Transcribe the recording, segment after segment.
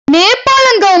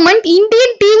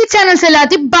News channels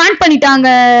எல்லாத்தையும் pan பண்ணிட்டாங்க.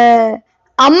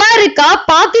 America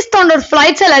பாகிஸ்தானோட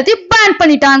ஃபிளைட்ஸ் எல்லாத்தையும் பேன்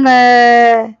பண்ணிட்டாங்க.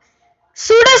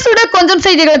 சுட சுட கொஞ்சம்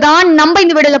செய்திகள் தான் நம்ம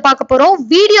இந்த வீடியோல பார்க்க போறோம்.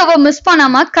 வீடியோவை மிஸ்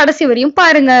பண்ணாம கடைசி வரையும்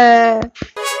பாருங்க.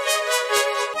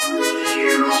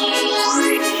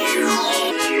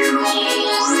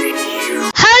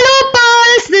 Hello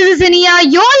pals, this is Eneeya.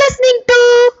 You're listening to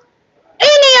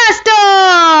Eneeya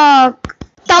Talk.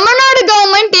 Tamil Nadu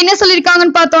government என்ன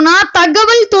சொல்லிருக்காங்கன்னு பார்த்தோம்னா,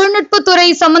 தகவல் தொழில்நுட்பத்துறை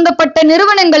சம்பந்தப்பட்ட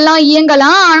நிறுவனங்கள்லாம்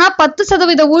இயங்கலாம், ஆனா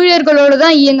 10% ஊழியர்களோடு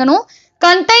தான் இயங்கணும்.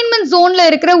 கண்டெய்ன்மெண்ட் ஜோன்ல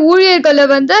இருக்கிற ஊழியர்களை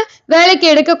வேலைக்கு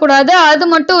எடுக்க கூடாது. அது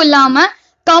மட்டும் இல்லாம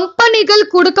கம்பெனிகள்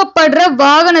கொடுக்கப்படுற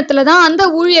வாகனத்துல தான் அந்த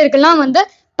ஊழியர்கள்லாம்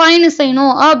பயணம்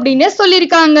செய்யணும் அப்படின்னு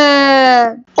சொல்லியிருக்காங்க.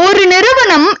 ஒரு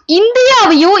நிறுவனம்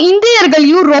இந்தியாவையும்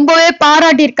இந்தியர்களையும் ரொம்பவே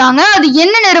பாராட்டியிருக்காங்க. அது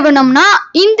என்ன நிறுவனம்னா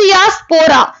இந்தியா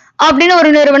ஸ்போரா அப்படின்னு ஒரு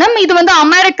நிறுவனம். இது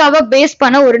அமெரிக்காவை பேஸ்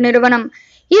பண்ண ஒரு நிறுவனம்.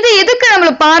 இது எதுக்கு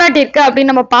நம்மள பாராட்டியிருக்கு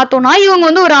அப்படின்னு நம்ம பார்த்தோம்னா,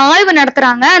 இவங்க ஒரு ஆய்வு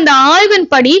நடத்துறாங்க. அந்த ஆய்வின்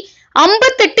படி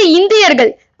 58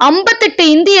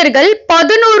 இந்தியர்கள்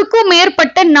 11க்கும்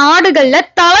மேற்பட்ட நாடுகள்ல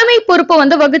தலைமை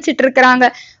பொறுப்பை வகிச்சிட்டு இருக்கிறாங்க.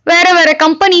 வேற வேற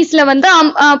கம்பெனிஸ்ல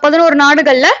 11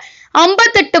 நாடுகள்ல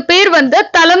 58 பேர்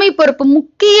தலைமை பொறுப்பு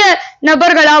முக்கிய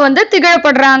நபர்களா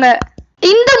திகழப்படுறாங்க.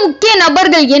 இந்த முக்கிய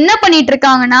நபர்கள் என்ன பண்ணிட்டு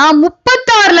இருக்காங்கன்னா,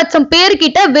 36 லட்சம்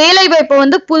பேர்கிட்ட வேலை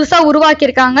வாய்ப்பை புதுசா உருவாக்கி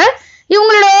இருக்காங்க.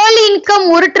 இவங்களோட ஏர்லி இன்கம்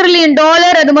 $1 trillion.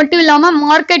 அது மட்டும் இல்லாம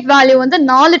மார்க்கெட் வேல்யூ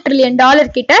 $4 trillion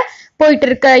கிட்ட போயிட்டு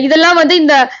இருக்கு. இதெல்லாம்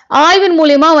இந்த ஆய்வின்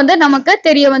மூலியமா நமக்கு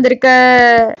தெரிய வந்திருக்கு.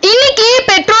 இன்னைக்கு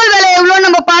பெட்ரோல் விலை எவ்வளவு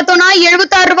நம்ம பார்த்தோம்னா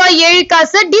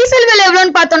 $76.07. டீசல் விலை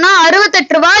எவ்வளவுன்னு பார்த்தோம்னா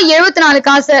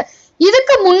 $68.74.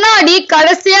 இதுக்கு முன்னாடி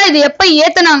கடைசியா இது எப்ப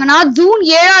ஏத்துனாங்கன்னா ஜூன்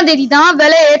 7ஆம் தேதி தான்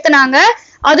விலை ஏத்துனாங்க.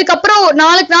 அதுக்கப்புறம்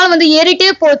நாளுக்கு நாள் ஏறிட்டே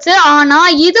போச்சு. ஆனா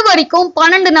இது வரைக்கும்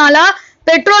 12 நாளா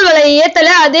பெட்ரோல் விலையை ஏத்தல,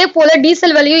 அதே போல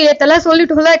டீசல் விலையும் ஏத்தல.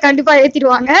 சொல்லிட்டு கண்டிப்பா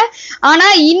ஏத்திடுவாங்க. ஆனா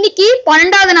இன்னைக்கு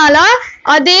 12வது நாளா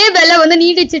அதே விலை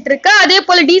நீடிச்சிட்டு இருக்கு. அதே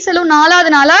போல டீசலும்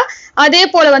 4வது நாளா அதே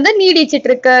போல நீடிச்சிட்டு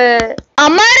இருக்கு.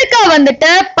 அமெரிக்கா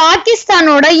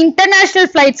பாகிஸ்தானோட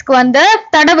இன்டர்நேஷனல் பிளைட்ஸ்க்கு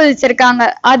தடை விதிச்சிருக்காங்க.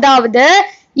 அதாவது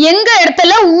எங்க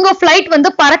இடத்துல உங்க பிளைட்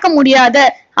பறக்க முடியாது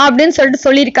அப்படின்னு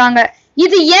சொல்லியிருக்காங்க.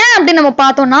 இது ஏன் அப்படின்னு நம்ம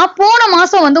பார்த்தோம்னா, போன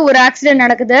மாசம் ஒரு ஆக்சிடென்ட்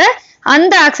நடக்குது.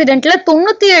 அந்த ஆக்சிடென்ட்ல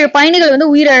 97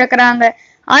 பயணிகள் உயிரிழக்கிறாங்க.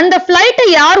 அந்த பிளைட்டை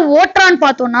யார் ஓட்டுறான்னு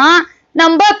பார்த்தோம்னா,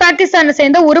 நம்ம பாகிஸ்தானை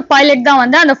சேர்ந்த ஒரு பைலட்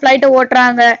தான் அந்த பிளைட்டை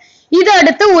ஓட்டுறாங்க. இது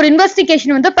அடுத்து ஒரு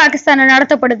இன்வெஸ்டிகேஷன் பாகிஸ்தான்ல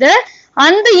நடத்தப்படுது.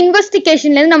 அந்த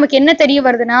இன்வெஸ்டிகேஷன்ல இருந்து நமக்கு என்ன தெரிய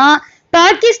வருதுன்னா,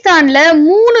 பாகிஸ்தான்ல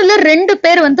 3ல 2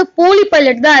 பேர் போலி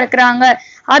பைலட் தான் இருக்கிறாங்க.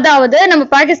 அதாவது நம்ம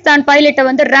பாகிஸ்தான்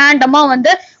பைலட்டை ரேண்டமா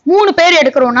 3 பேர்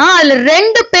எடுக்கிறோம்னா அதுல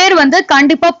 2 பேர்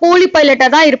கண்டிப்பா போலி பைலட்டா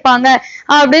தான் இருப்பாங்க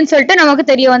அப்படின்னு சொல்லிட்டு நமக்கு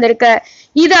தெரிய வந்திருக்கு.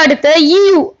 இது அடுத்து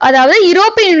EU, அதாவது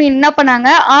யூரோப்பியன் யூனியன் என்ன பண்ணாங்க,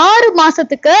 6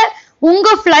 மாசத்துக்கு உங்க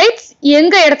பிளைட்ஸ்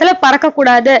எங்க இடத்துல பறக்க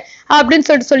கூடாது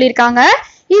அப்படின்னு சொல்லியிருக்காங்க.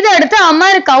 இது அடுத்து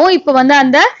அமெரிக்காவும் இப்ப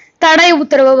அந்த தடை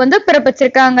உத்தரவை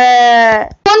பிறப்பிச்சிருக்காங்க.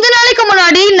 கொஞ்ச நாளைக்கு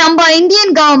முன்னாடி நம்ம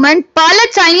இந்தியன் கவர்மெண்ட் பல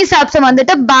சைனீஸ் ஆப்ஸை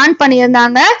பேன்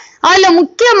பண்ணியிருந்தாங்க. அதுல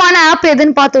முக்கியமான ஆப்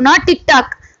எதுன்னு பார்த்தோம்னா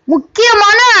டிக்டாக்.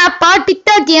 முக்கியமான ஆப்பா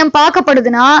டிக்டாக் ஏன்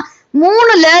பார்க்கப்படுதுன்னா,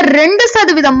 3ல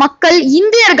 2% மக்கள்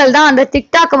இந்தியர்கள் தான் அந்த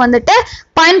டிக்டாக்கை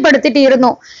பயன்படுத்திட்டு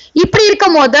இருந்தோம். இப்படி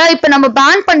இருக்கும் போது இப்ப நம்ம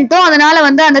பேன் பண்ணிட்டோம்.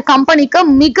 அதனால அந்த கம்பெனிக்கு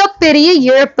மிகப்பெரிய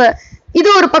இழப்பு. இது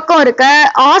ஒரு பக்கம் இருக்கு.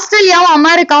 ஆஸ்திரேலியாவும்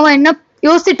அமெரிக்காவும் என்ன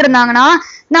யோசிச்சுட்டு இருந்தாங்கன்னா,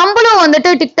 நம்மளும்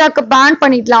டிக்டாக் பேன்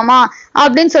பண்ணிடலாமா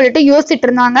அப்படின்னு சொல்லிட்டு யோசிச்சுட்டு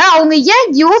இருந்தாங்க. அவங்க ஏன்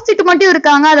யோசிச்சுட்டு மட்டும்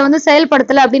இருக்காங்க, அதை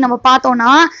செயல்படுத்தல அப்படின்னு நம்ம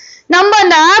பார்த்தோம்னா, நம்ம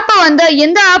அந்த ஆப்பை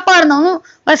எந்த ஆப்பா இருந்தாலும்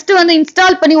ஃபர்ஸ்ட்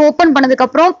இன்ஸ்டால் பண்ணி ஓபன் பண்ணதுக்கு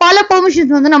அப்புறம் பல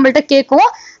பெர்மிஷன்ஸ் நம்மள்ட்ட கேட்கும்.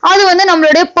 அது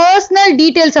நம்மளுடைய பர்சனல்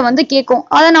டீடைல்ஸை கேட்கும்.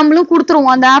 அதை நம்மளும்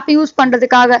கொடுத்துருவோம் அந்த ஆப் யூஸ்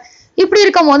பண்றதுக்காக. இப்படி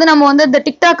இருக்கும் போது நம்ம இந்த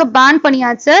டிக்டாக்கை பேன்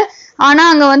பண்ணியாச்சு. ஆனா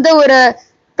அங்க ஒரு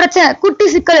பிரச்சனை, குட்டி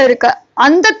சிக்கல் இருக்கு.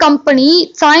 அந்த கம்பெனி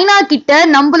சைனா கிட்ட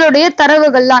நம்மளுடைய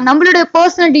தரவுகள்லாம், நம்மளுடைய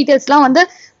பர்சனல் டீடைல்ஸ் எல்லாம்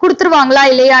கொடுத்துருவாங்களா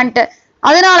இல்லையான்ட்டு.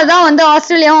 அதனாலதான்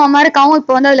ஆஸ்திரேலியாவும் அமெரிக்காவும்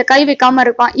இப்ப அதுல கை வைக்காம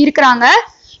இருக்கிறாங்க.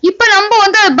 இப்ப நம்ம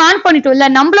அதை பேன் பண்ணிட்டோம் இல்ல,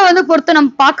 நம்மள பொறுத்து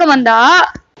நம்ம பார்க்க வந்தா,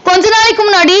 கொஞ்ச நாளைக்கு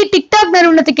முன்னாடி டிக்டாக்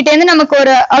நிறுவனத்துக்கிட்ட இருந்து நமக்கு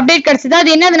ஒரு அப்டேட் கிடைச்சது. அது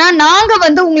என்னதுன்னா, நாங்க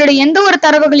உங்களுடைய எந்த ஒரு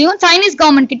தரவுகளையும் சைனீஸ்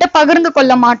கவர்மெண்ட் கிட்ட பகிர்ந்து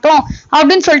கொள்ள மாட்டோம்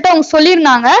அப்படின்னு சொல்லிட்டு அவங்க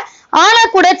சொல்லியிருந்தாங்க. ஆனா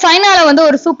கூட சைனால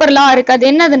ஒரு சூப்பர் லா இருக்கு. அது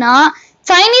என்னதுன்னா,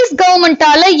 சைனீஸ்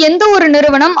கவர்மெண்டால எந்த ஒரு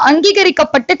நிறுவனம்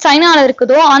அங்கீகரிக்கப்பட்டு சைனால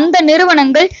இருக்குதோ அந்த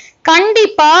நிறுவனங்கள்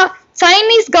கண்டிப்பா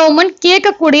சைனீஸ் கவர்மெண்ட்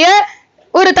கேட்கக்கூடிய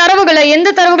ஒரு தரவுகளை, எந்த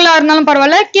தரவுகளா இருந்தாலும்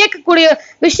பரவாயில்ல, கேட்கக்கூடிய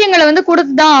விஷயங்களை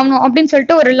கொடுத்துதான் ஆகணும் அப்படின்னு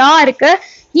சொல்லிட்டு ஒரு லா இருக்கு.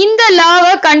 இந்த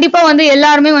லாவை கண்டிப்பா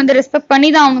எல்லாருமே ரெஸ்பெக்ட் பண்ணி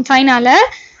தான் ஆகணும் சைனால.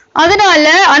 அதனால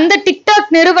அந்த டிக்டாக்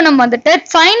நிறுவனம்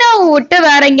சைனாவை விட்டு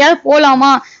வேற எங்கேயாவது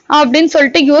போலாமா அப்படின்னு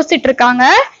சொல்லிட்டு யோசிச்சுட்டு இருக்காங்க.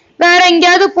 வேற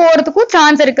எங்கேயாவது போறதுக்கும்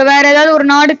சான்ஸ் இருக்கு, வேற ஏதாவது ஒரு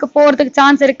நாடுக்கு போறதுக்கு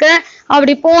சான்ஸ் இருக்கு.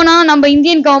 அப்படி போனா நம்ம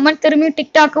இந்தியன் கவர்மெண்ட் திரும்பி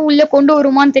டிக்டாக்க உள்ள கொண்டு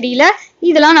வருமான்னு தெரியல.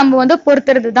 இதெல்லாம் நம்ம வந்து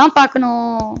பொறுத்துறது தான்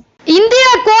பார்க்கணும்.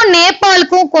 இந்தியாவுக்கும்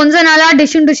நேபாளுக்கும் கொஞ்ச நாளா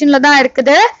டிஷன்ல தான்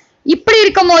இருக்குது. இப்படி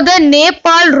இருக்கும் போது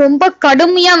நேபாள் ரொம்ப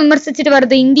கடுமையா விமர்சிச்சுட்டு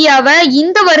வருது இந்தியாவை.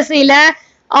 இந்த வரிசையில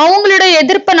அவங்களோட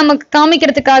எதிர்ப்பை நமக்கு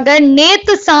காமிக்கிறதுக்காக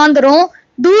நேத்து சாயந்தரம்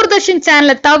தூர்தர்ஷன்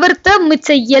சேனலை தவிர்த்து மிச்ச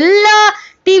எல்லா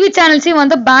டிவி சேனல்ஸையும்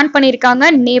வந்து பேன் பண்ணியிருக்காங்க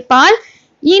நேபாள்.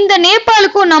 இந்த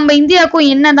நேபாளுக்கும் நம்ம இந்தியாவுக்கும்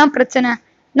என்னதான் பிரச்சனை,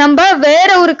 நம்ம வேற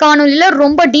ஒரு காணொலியில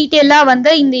ரொம்ப டீட்டெயிலா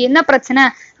வந்து இந்த என்ன பிரச்சனை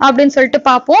அப்படின்னு சொல்லிட்டு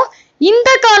பார்ப்போம். இந்த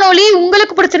காணொலி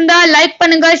உங்களுக்கு பிடிச்சிருந்தா லைக்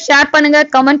பண்ணுங்க, ஷேர் பண்ணுங்க,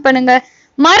 கமெண்ட் பண்ணுங்க.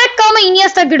 மறக்காம இனியா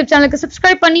ஸ்டாக் யூடியூப் சேனலுக்கு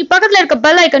சப்ஸ்கிரைப் பண்ணி பக்கத்துல இருக்க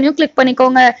பெல் ஐக்கனையும் கிளிக்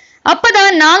பண்ணிக்கோங்க.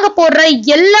 அப்பதான் நாங்க போடுற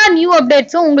எல்லா நியூ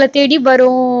அப்டேட்ஸும் உங்களை தேடி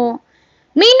வரும்.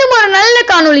 மீண்டும் ஒரு நல்ல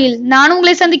காணொலியில் நான்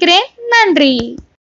உங்களை சந்திக்கிறேன். நன்றி.